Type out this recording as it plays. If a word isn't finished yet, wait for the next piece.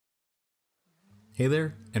Hey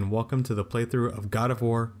there, and welcome to the playthrough of God of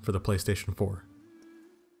War for the PlayStation 4.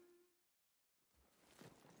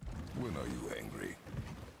 When are you angry?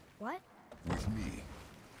 What? With me.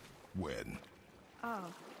 When? Oh,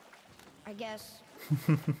 I guess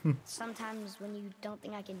sometimes when you don't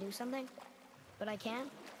think I can do something, but I can.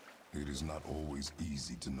 It is not always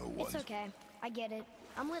easy to know what. It's okay. I get it.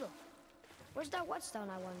 I'm little. Where's that whetstone,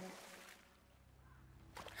 I wonder?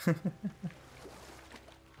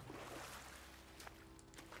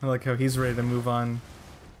 I like how he's ready to move on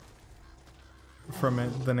from it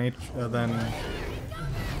than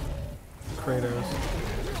Kratos.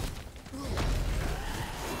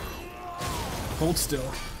 Hold still.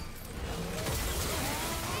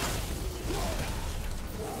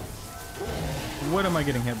 What am I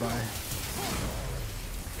getting hit by?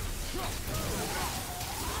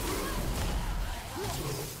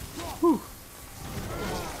 Whew.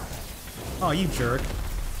 Oh, you jerk.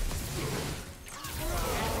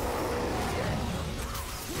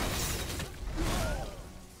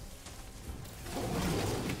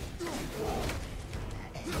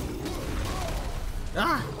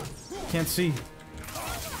 Ah! Can't see.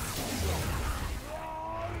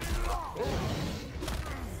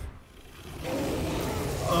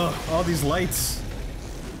 Ugh, all these lights.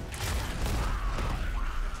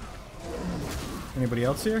 Anybody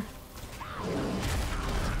else here?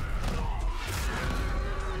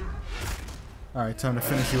 Alright, time to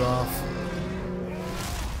finish you off.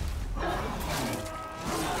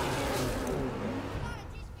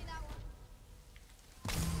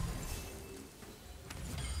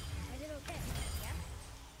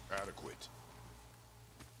 Adequate.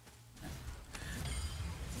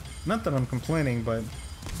 Not that I'm complaining, but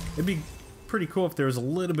it'd be pretty cool if there was a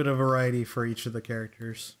little bit of variety for each of the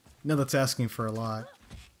characters. No, that's asking for a lot.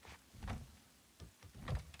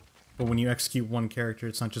 But when you execute one character,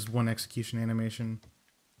 it's not just one execution animation.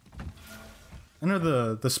 I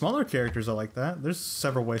know the smaller characters are like that. There's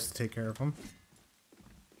several ways to take care of them.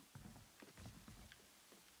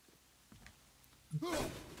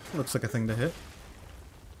 Looks like a thing to hit.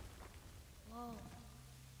 Whoa.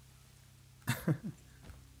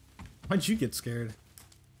 Why'd you get scared?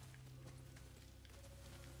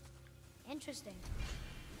 Interesting.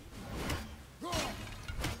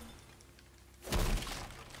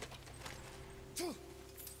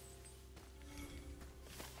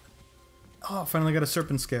 Oh, finally got a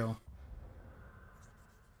serpent scale.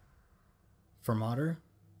 For modder?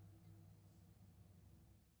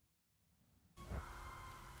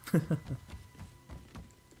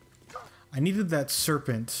 I needed that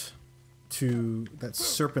serpent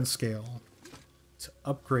scale to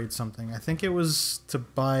upgrade something. I think it was to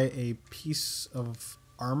buy a piece of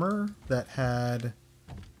armor that had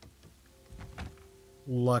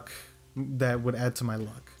luck that would add to my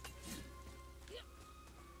luck.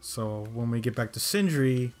 So when we get back to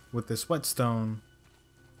Sindri with this whetstone,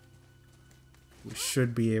 we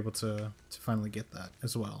should be able to finally get that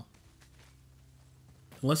as well.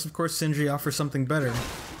 Unless, of course, Sindri offers something better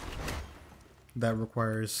that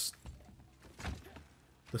requires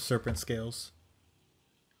the serpent scales.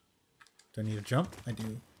 Do I need to jump? I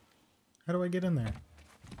do. How do I get in there?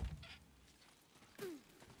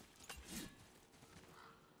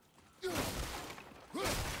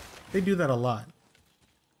 They do that a lot.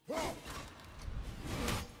 I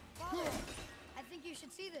think you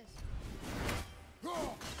should see this.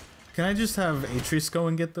 Can I just have Atreus go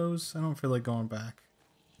and get those? I don't feel like going back.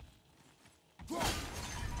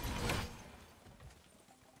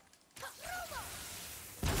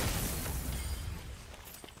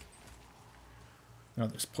 Oh,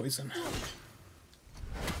 there's poison.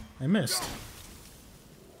 I missed.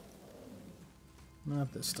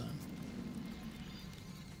 Not this time.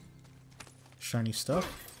 Shiny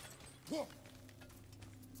stuff.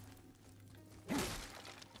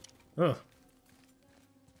 Ugh.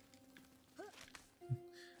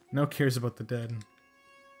 No cares about the dead.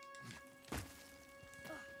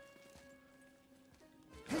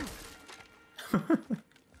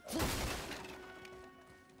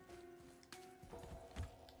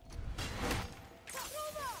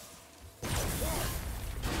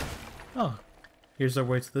 Oh, here's our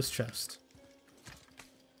way to this chest.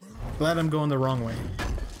 Glad I'm going the wrong way.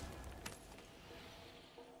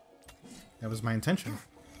 That was my intention.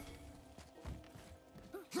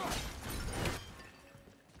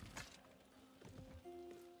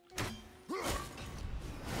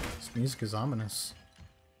 This music is ominous.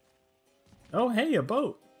 Oh, hey, a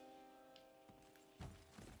boat!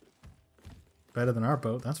 Better than our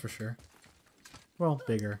boat, that's for sure. Well,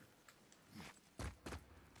 bigger.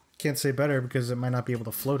 Can't say better because it might not be able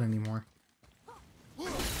to float anymore.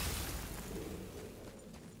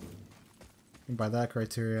 And by that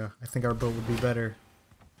criteria, I think our boat would be better.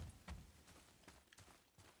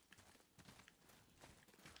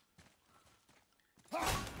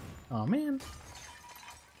 Oh man.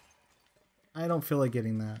 I don't feel like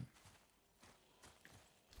getting that.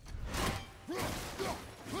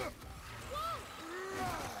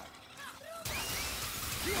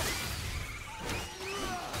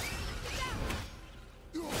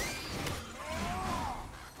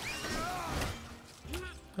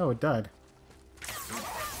 Oh, it died.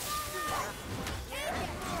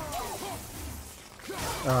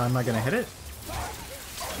 I'm not gonna hit it.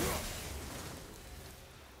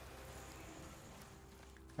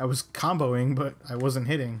 I was comboing, but I wasn't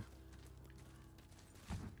hitting.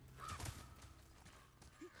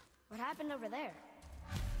 What happened over there?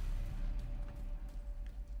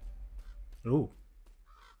 Ooh.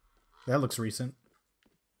 That looks recent.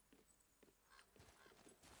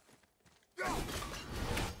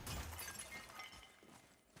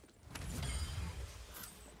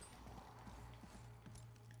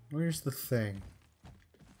 Where's the thing?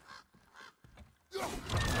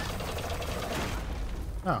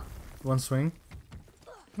 Oh, one swing.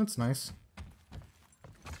 That's nice.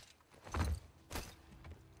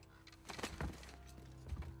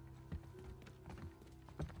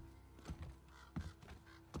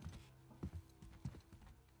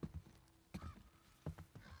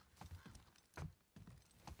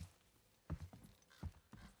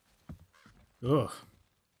 Ugh.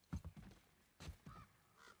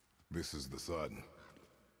 This is the sun.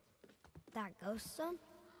 That ghost son?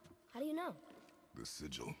 How do you know? The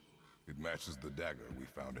sigil. It matches the dagger we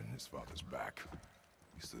found in his father's back.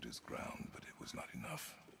 He stood his ground, but it was not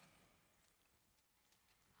enough.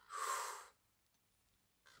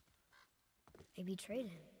 They betrayed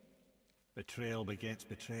him. Betrayal begets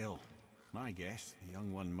betrayal. My guess, the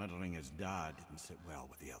young one murdering his dad didn't sit well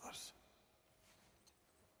with the others.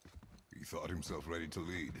 He thought himself ready to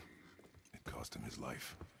lead. It cost him his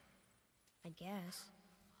life. I guess.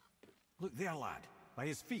 Look there, lad, by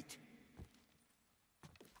his feet.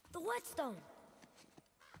 The whetstone!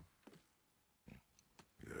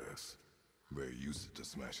 Yes. They used it to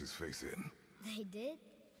smash his face in. They did?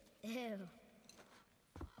 Ew.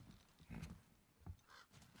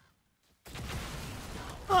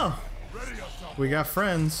 Oh, we got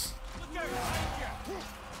friends.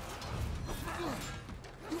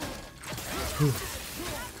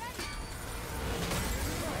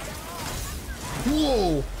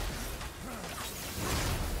 Whoa!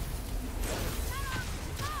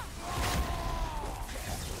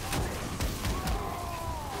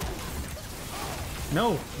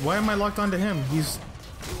 No, why am I locked onto him? He's...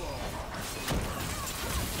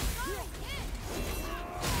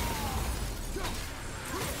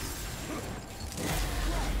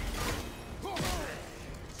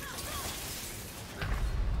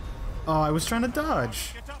 Oh, I was trying to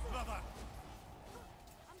dodge. Get up, brother!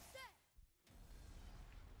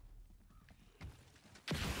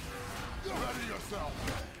 Ready yourself!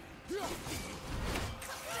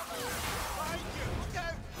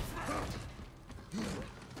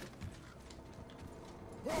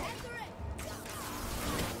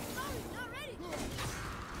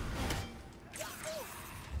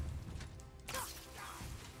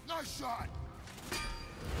 Nice shot!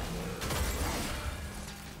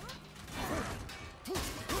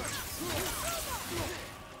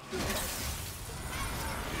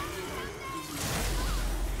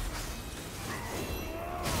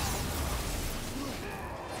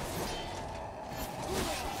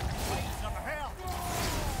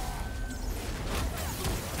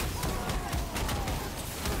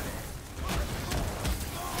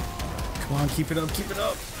 Come on, keep it up, keep it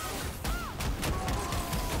up.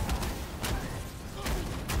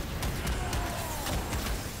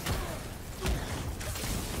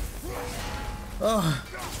 Oh.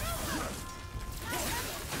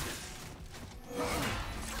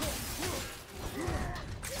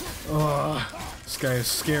 Oh, this guy is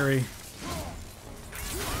scary.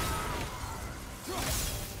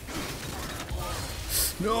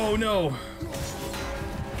 No, no.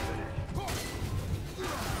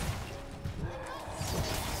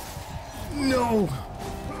 No.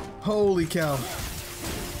 Holy cow.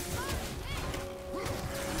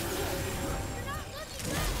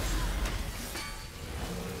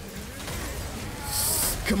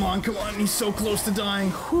 Come on, come on. He's so close to dying.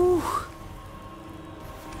 Whew. I wonder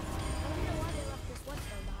why they left this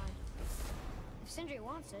whetstone behind. If Sindri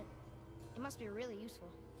wants it, it must be really useful.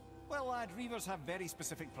 Well, lad, reavers have very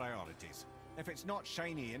specific priorities. If it's not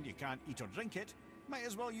shiny and you can't eat or drink it, might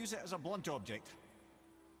as well use it as a blunt object.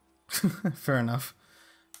 Fair enough.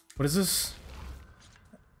 What is this?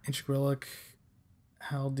 Ancient relic.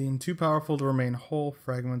 Haldane, too powerful to remain whole.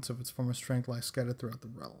 Fragments of its former strength lie scattered throughout the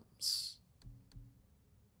realms.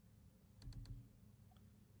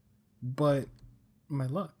 But my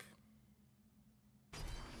luck.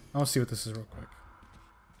 I want to see what this is real quick.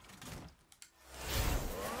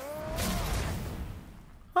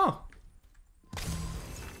 Oh!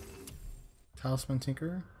 Talisman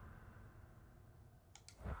Tinker.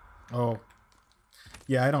 Oh.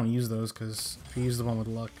 Yeah, I don't use those because I use the one with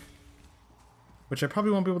luck. Which I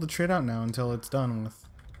probably won't be able to trade out now until it's done with.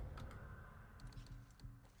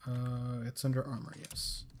 It's under armor,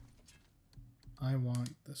 yes. I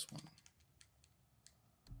want this one.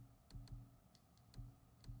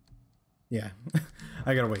 Yeah,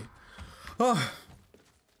 I gotta wait. Oh,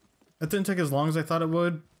 it didn't take as long as I thought it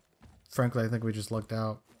would. Frankly, I think we just lucked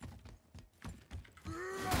out.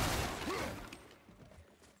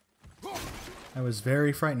 That was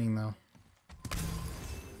very frightening, though.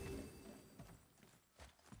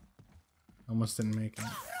 Almost didn't make it.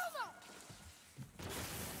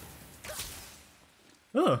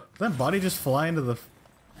 Oh, did that body just fly into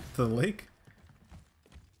the lake?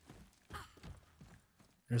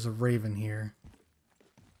 There's a raven here.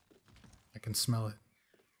 I can smell it.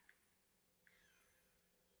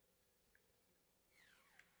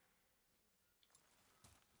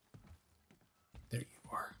 There you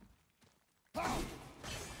are.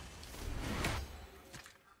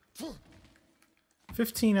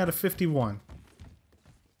 15 out of 51.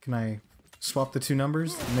 Can I swap the two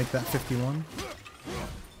numbers and make that 51?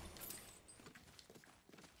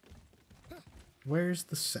 Where's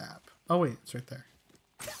the sap? Oh wait, it's right there.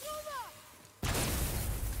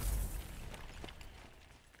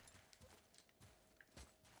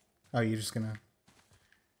 Oh, you're just gonna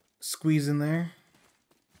squeeze in there?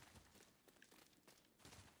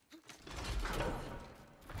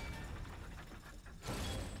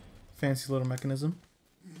 Fancy little mechanism.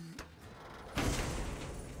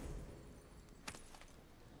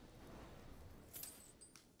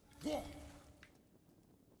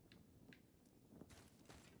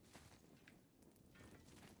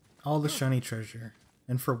 All the shiny treasure.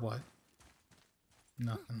 And for what?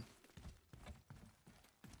 Nothing.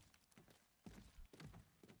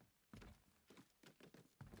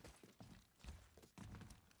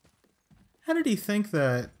 How did he think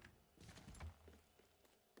that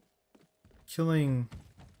killing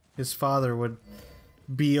his father would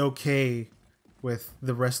be okay with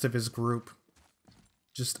the rest of his group?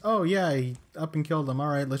 Just, oh yeah, he up and killed him.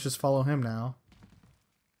 Alright, let's just follow him now.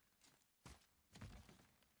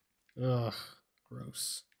 Ugh,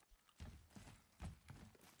 gross.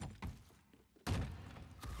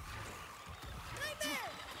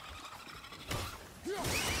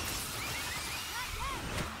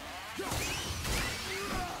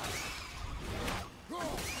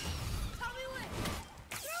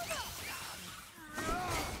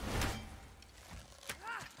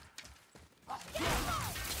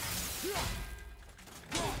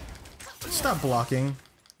 Stop blocking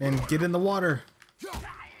and get in the water.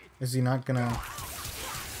 Is he not gonna?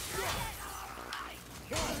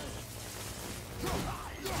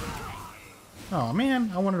 Oh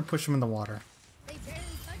man, I wanted to push him in the water.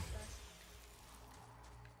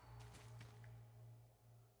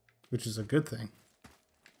 Which is a good thing.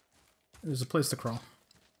 There's a place to crawl.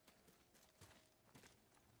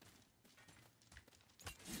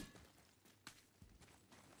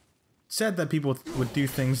 It's sad that people would do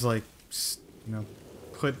things like, you know,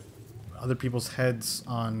 put other people's heads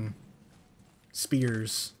on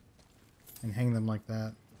spears and hang them like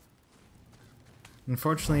that.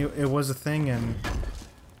 Unfortunately, it was a thing, and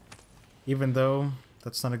even though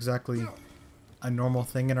that's not exactly a normal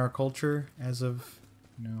thing in our culture as of,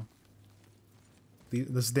 you know,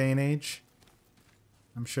 this day and age,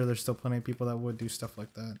 I'm sure there's still plenty of people that would do stuff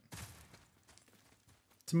like that.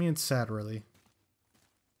 To me, it's sad, really.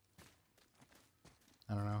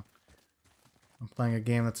 I don't know. I'm playing a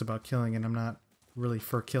game that's about killing, and I'm not really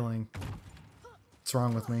for killing. What's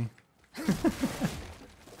wrong with me?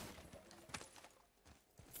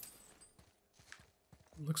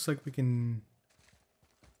 Looks like we can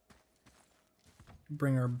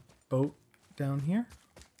bring our boat down here.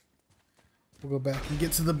 We'll go back and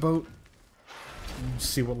get to the boat and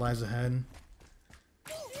see what lies ahead.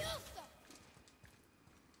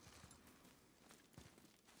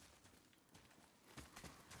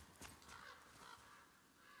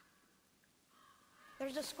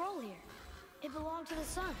 There's a scroll here. It belonged to the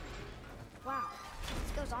sun. Wow,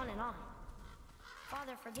 this goes on and on.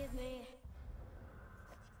 Father, forgive me.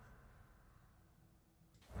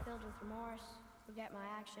 Filled with remorse, forget my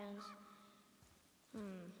actions.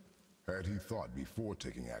 Had he thought before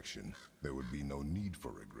taking action, there would be no need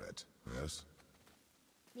for regret, yes?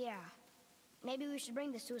 Yeah. Maybe we should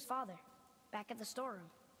bring this to his father, back at the storeroom.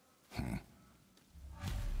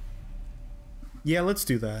 Yeah, let's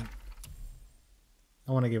do that.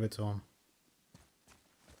 I want to give it to him.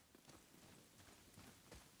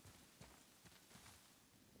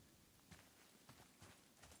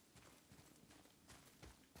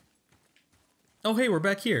 Oh, hey, we're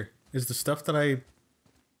back here. Is the stuff that I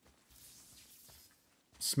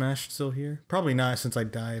smashed still here? Probably not, since I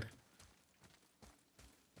died.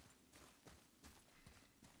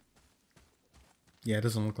 Yeah, it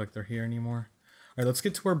doesn't look like they're here anymore. Alright, let's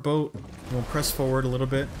get to our boat. We'll press forward a little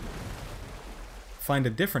bit. Find a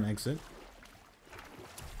different exit.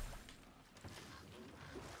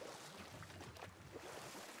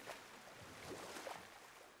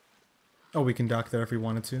 Oh, we can dock there if we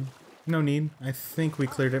wanted to. No need. I think we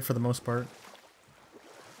cleared it for the most part.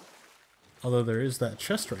 Although there is that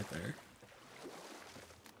chest right there.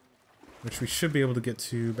 Which we should be able to get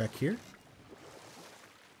to back here.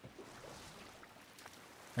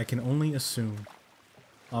 I can only assume.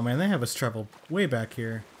 Oh man, they have us travel way back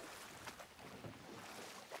here.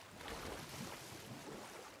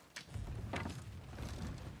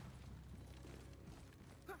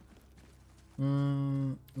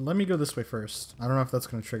 Let me go this way first. I don't know if that's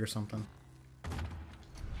going to trigger something.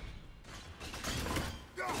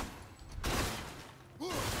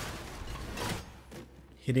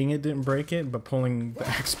 Hitting it didn't break it, but pulling the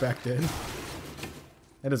axe back did.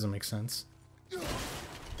 That doesn't make sense.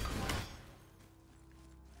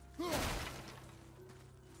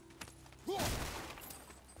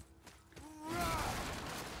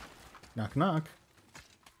 Knock knock.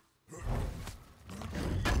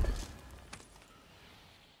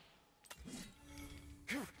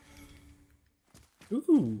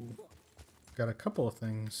 Ooh, got a couple of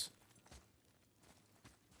things.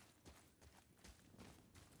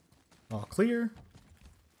 All clear.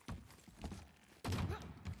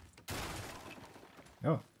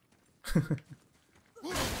 Oh.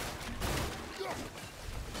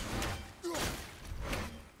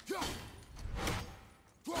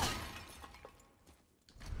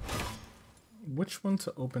 Which one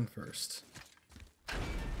to open first?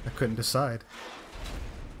 I couldn't decide.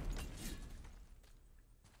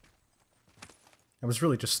 I was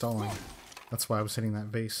really just stalling. That's why I was hitting that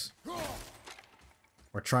vase.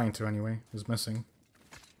 Or trying to, anyway. It was missing.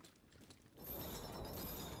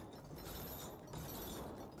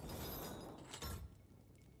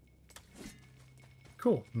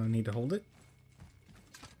 Cool. No need to hold it.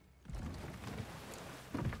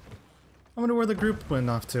 I wonder where the group went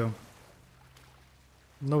off to.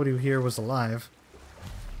 Nobody here was alive.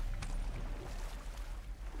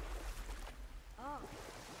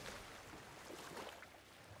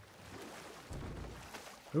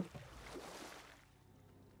 Oop.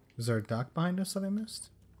 Is there a dock behind us that I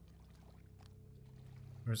missed?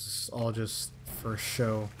 Or is this all just for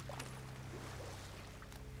show?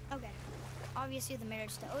 Okay. Obviously the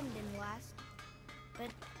marriage to Odin didn't last.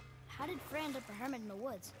 But how did Frey end up a hermit in the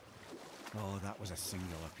woods? Oh, that was a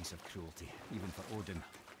singular piece of cruelty, even for Odin.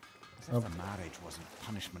 As if the marriage wasn't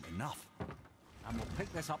punishment enough. And we'll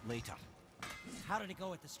pick this up later. How did it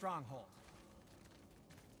go at the stronghold?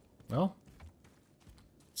 Well,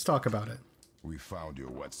 let's talk about it. We found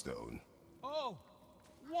your whetstone. Oh,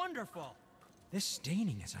 wonderful! This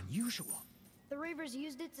staining is unusual. The Reavers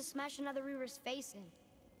used it to smash another Reaver's face in.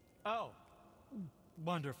 Oh,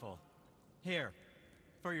 wonderful. Here,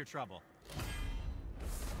 for your trouble.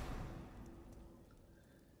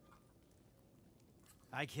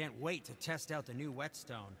 I can't wait to test out the new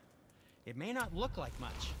whetstone. It may not look like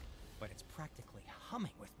much, but it's practically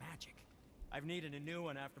humming with magic. I've needed a new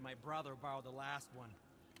one after my brother borrowed the last one.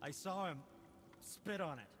 I saw him spit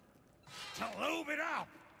on it. "To lube it up,"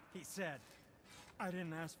 he said. I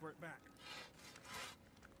didn't ask for it back.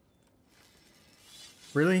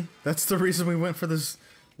 Really? That's the reason we went for this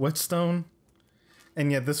whetstone?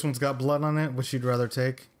 And yet this one's got blood on it, which you'd rather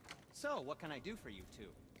take? So, what can I do for you two?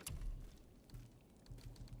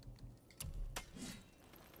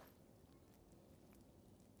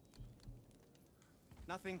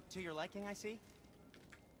 Nothing to your liking, I see?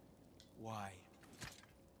 Why?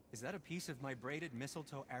 Is that a piece of my braided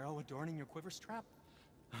mistletoe arrow adorning your quiver strap?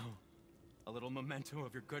 Oh, a little memento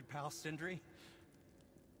of your good pal Sindri?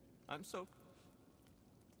 I'm so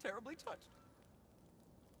terribly touched.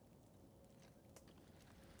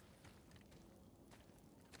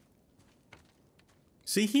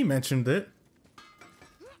 See, he mentioned it.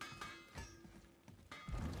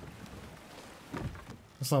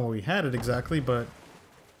 That's not where we had it exactly, but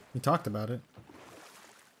he talked about it.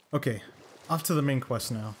 Okay, off to the main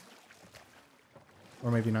quest now.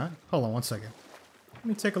 Or maybe not. Hold on one second. Let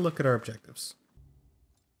me take a look at our objectives.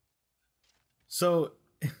 So,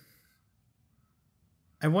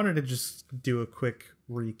 I wanted to just do a quick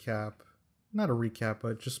recap. Not a recap,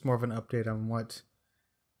 but just more of an update on what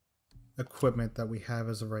equipment that we have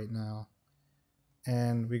as of right now.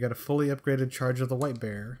 And we got a fully upgraded Charge of the White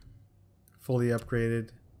Bear. Fully upgraded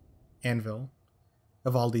Anvil.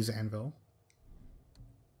 Evaldi's Anvil.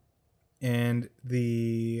 And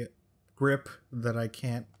the grip that I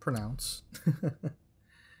can't pronounce.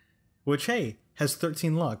 Which, hey, has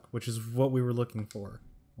 13 luck, which is what we were looking for.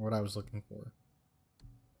 Or what I was looking for.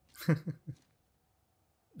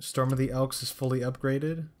 Storm of the Elks is fully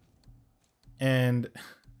upgraded. And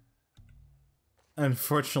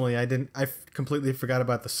unfortunately, I completely forgot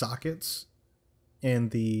about the sockets in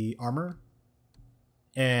the armor.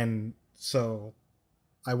 And so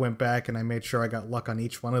I went back and I made sure I got luck on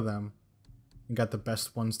each one of them. And got the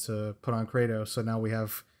best ones to put on Kratos. So now we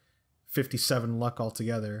have 57 luck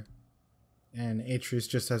altogether. And Atreus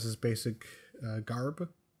just has his basic garb,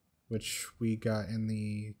 which we got in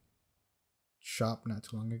the shop not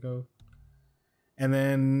too long ago. And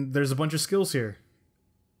then there's a bunch of skills here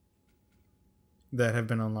that have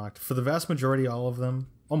been unlocked. For the vast majority, all of them,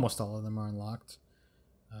 almost all of them are unlocked.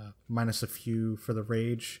 Minus a few for the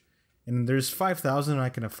Rage. And there's 5,000 and I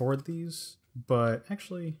can afford these. But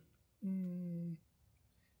actually...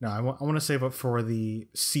 no, I want to save up for the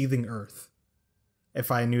Seething Earth. If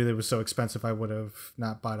I knew that it was so expensive, I would have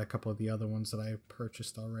not bought a couple of the other ones that I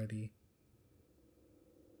purchased already.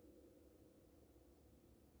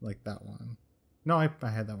 Like that one. No, I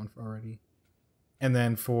had that one already. And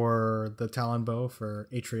then for the Talon Bow for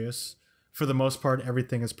Atreus, for the most part,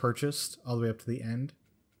 everything is purchased all the way up to the end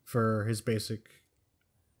for his basic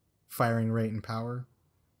firing rate and power.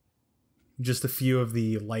 Just a few of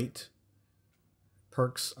the light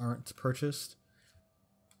perks aren't purchased.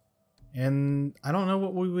 And I don't know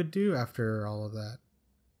what we would do after all of that.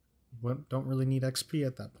 We don't really need XP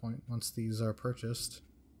at that point once these are purchased.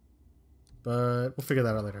 But we'll figure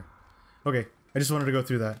that out later. Okay, I just wanted to go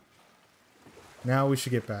through that. Now we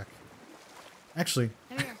should get back. Actually...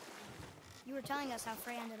 Come here. You were telling us how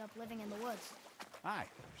Frey ended up living in the woods. Aye,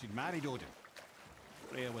 she'd married Odin.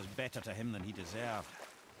 Freya was better to him than he deserved.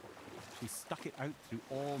 She stuck it out through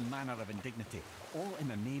all manner of indignity, all in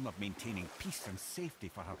the name of maintaining peace and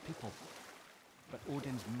safety for her people. But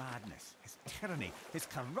Odin's madness, his tyranny, his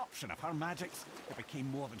corruption of her magics, it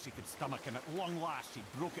became more than she could stomach, and at long last she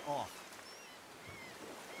broke it off.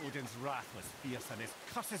 Odin's wrath was fierce, and his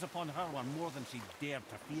curses upon her were more than she dared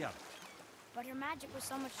to fear. But her magic was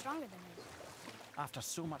so much stronger than his. After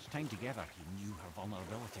so much time together, he knew her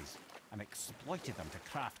vulnerabilities, and exploited them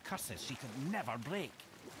to craft curses she could never break.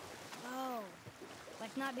 Oh,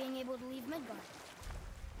 like not being able to leave Midgard.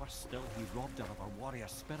 Worse still, he robbed her of her warrior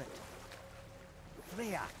spirit.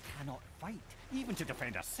 Freya cannot fight, even to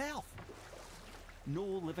defend herself. No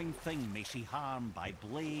living thing may she harm by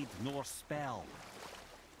blade nor spell.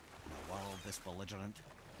 In a world this belligerent,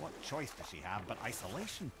 what choice does she have but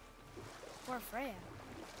isolation? Poor Freya.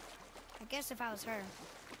 I guess if I was her,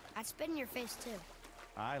 I'd spit in your face too.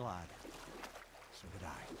 Aye, lad. So would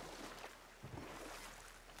I.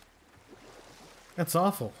 That's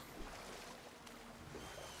awful.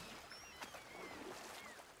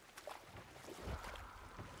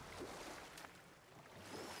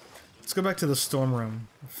 Let's go back to the storm room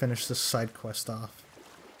and finish this side quest off.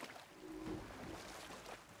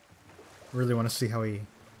 Really want to see how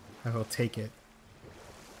he'll take it.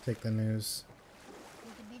 Take the news.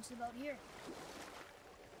 We could beach the boat here.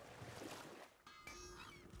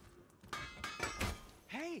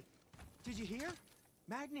 Hey! Did you hear?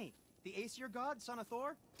 Magni, the Aesir god, son of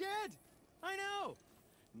Thor, dead! I know!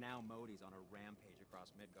 Now Modi's on a rampage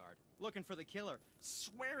across Midgard, looking for the killer,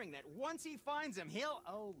 swearing that once he finds him, he'll...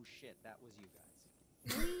 Oh shit, that was you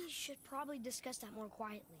guys. We should probably discuss that more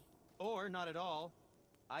quietly. Or not at all.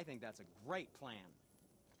 I think that's a great plan.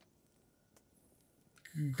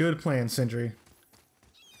 Good plan, Sindri.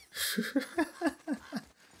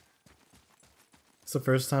 It's the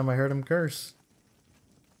first time I heard him curse.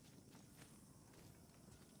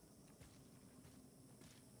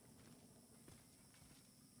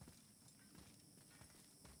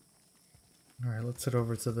 Alright, let's head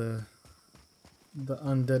over to the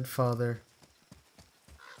undead father.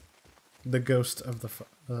 The ghost of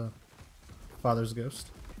the father's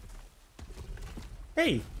ghost.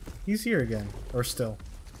 Hey! He's here again. Or still.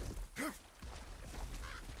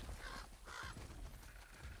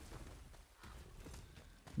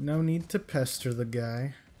 No need to pester the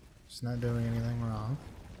guy. He's not doing anything wrong.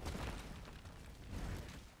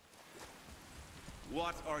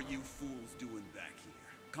 What are you fools doing back here?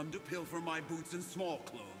 Come to pilfer my boots and small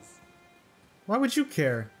clothes? Why would you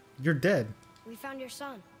care? You're dead. We found your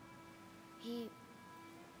son. He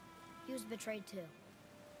was betrayed too.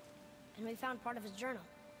 And we found part of his journal.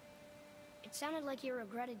 It sounded like he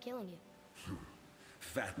regretted killing you.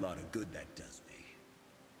 Fat lot of good that does me.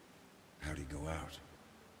 How'd he go out?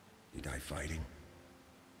 He die fighting?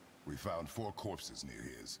 We found 4 corpses near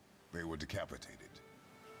his. They were decapitated.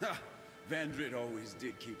 Ha! Vandrit always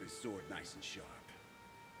did keep his sword nice and sharp.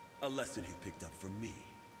 A lesson he picked up from me.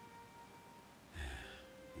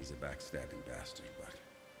 He's a backstabbing bastard, but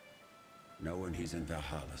knowing he's in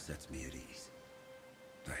Valhalla sets me at ease.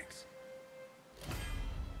 Thanks.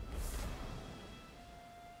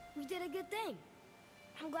 We did a good thing.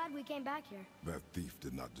 I'm glad we came back here. That thief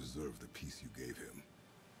did not deserve the peace you gave him.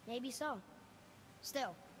 Maybe so.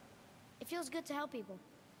 Still, it feels good to help people.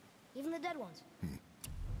 Even the dead ones.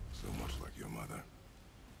 So much like your mother.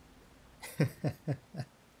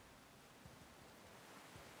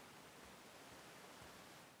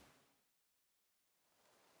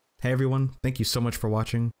 Hey everyone, thank you so much for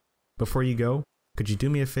watching. Before you go, could you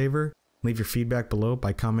do me a favor? Leave your feedback below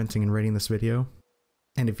by commenting and rating this video.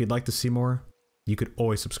 And if you'd like to see more, you could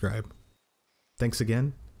always subscribe. Thanks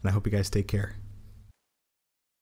again, and I hope you guys take care.